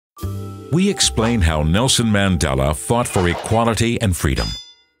we explain how Nelson Mandela fought for equality and freedom.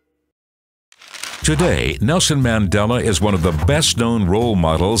 Today, Nelson Mandela is one of the best-known role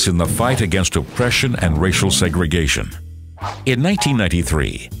models in the fight against oppression and racial segregation. In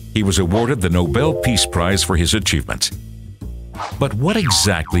 1993, he was awarded the Nobel Peace Prize for his achievements. But what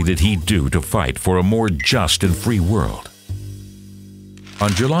exactly did he do to fight for a more just and free world?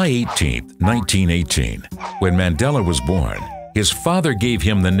 On July 18, 1918, when Mandela was born, his father gave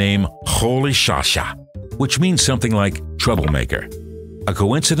him the name Holy Shasha, which means something like troublemaker. A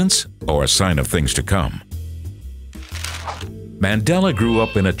coincidence or a sign of things to come? Mandela grew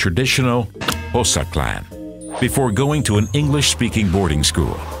up in a traditional Xhosa clan before going to an English-speaking boarding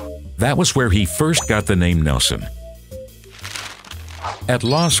school. That was where he first got the name Nelson. At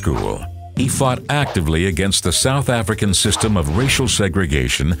law school, he fought actively against the South African system of racial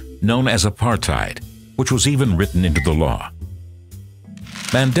segregation known as apartheid, which was even written into the law.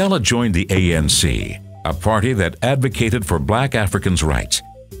 Mandela joined the ANC, a party that advocated for black Africans' rights.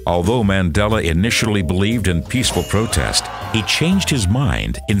 Although Mandela initially believed in peaceful protest, he changed his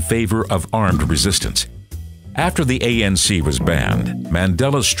mind in favor of armed resistance. After the ANC was banned,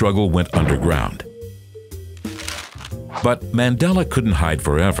 Mandela's struggle went underground. But Mandela couldn't hide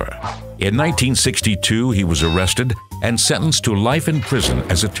forever. In 1962, he was arrested and sentenced to life in prison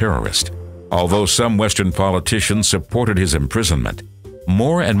as a terrorist. Although some Western politicians supported his imprisonment,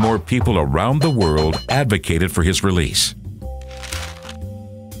 more and more people around the world advocated for his release.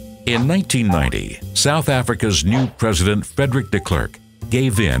 In 1990, South Africa's new president, Frederick de Klerk,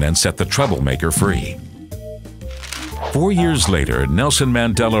 gave in and set the troublemaker free. 4 years later, Nelson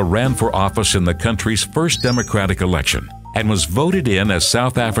Mandela ran for office in the country's first democratic election and was voted in as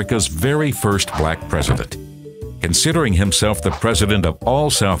South Africa's very first black president. Considering himself the president of all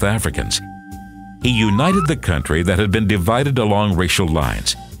South Africans, he united the country that had been divided along racial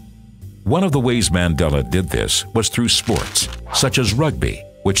lines. One of the ways Mandela did this was through sports, such as rugby,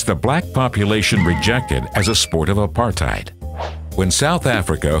 which the black population rejected as a sport of apartheid. When South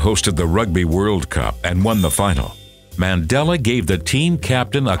Africa hosted the Rugby World Cup and won the final, Mandela gave the team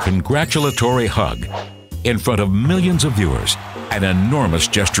captain a congratulatory hug in front of millions of viewers, an enormous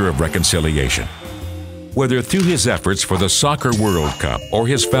gesture of reconciliation. Whether through his efforts for the Soccer World Cup or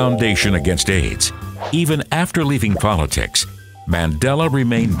his foundation against AIDS, even after leaving politics, Mandela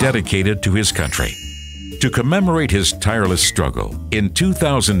remained dedicated to his country. To commemorate his tireless struggle, in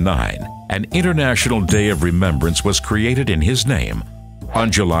 2009, an International Day of Remembrance was created in his name on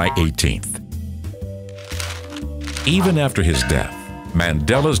July 18th. Even after his death,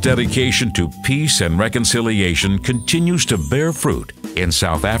 Mandela's dedication to peace and reconciliation continues to bear fruit in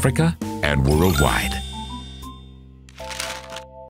South Africa and worldwide.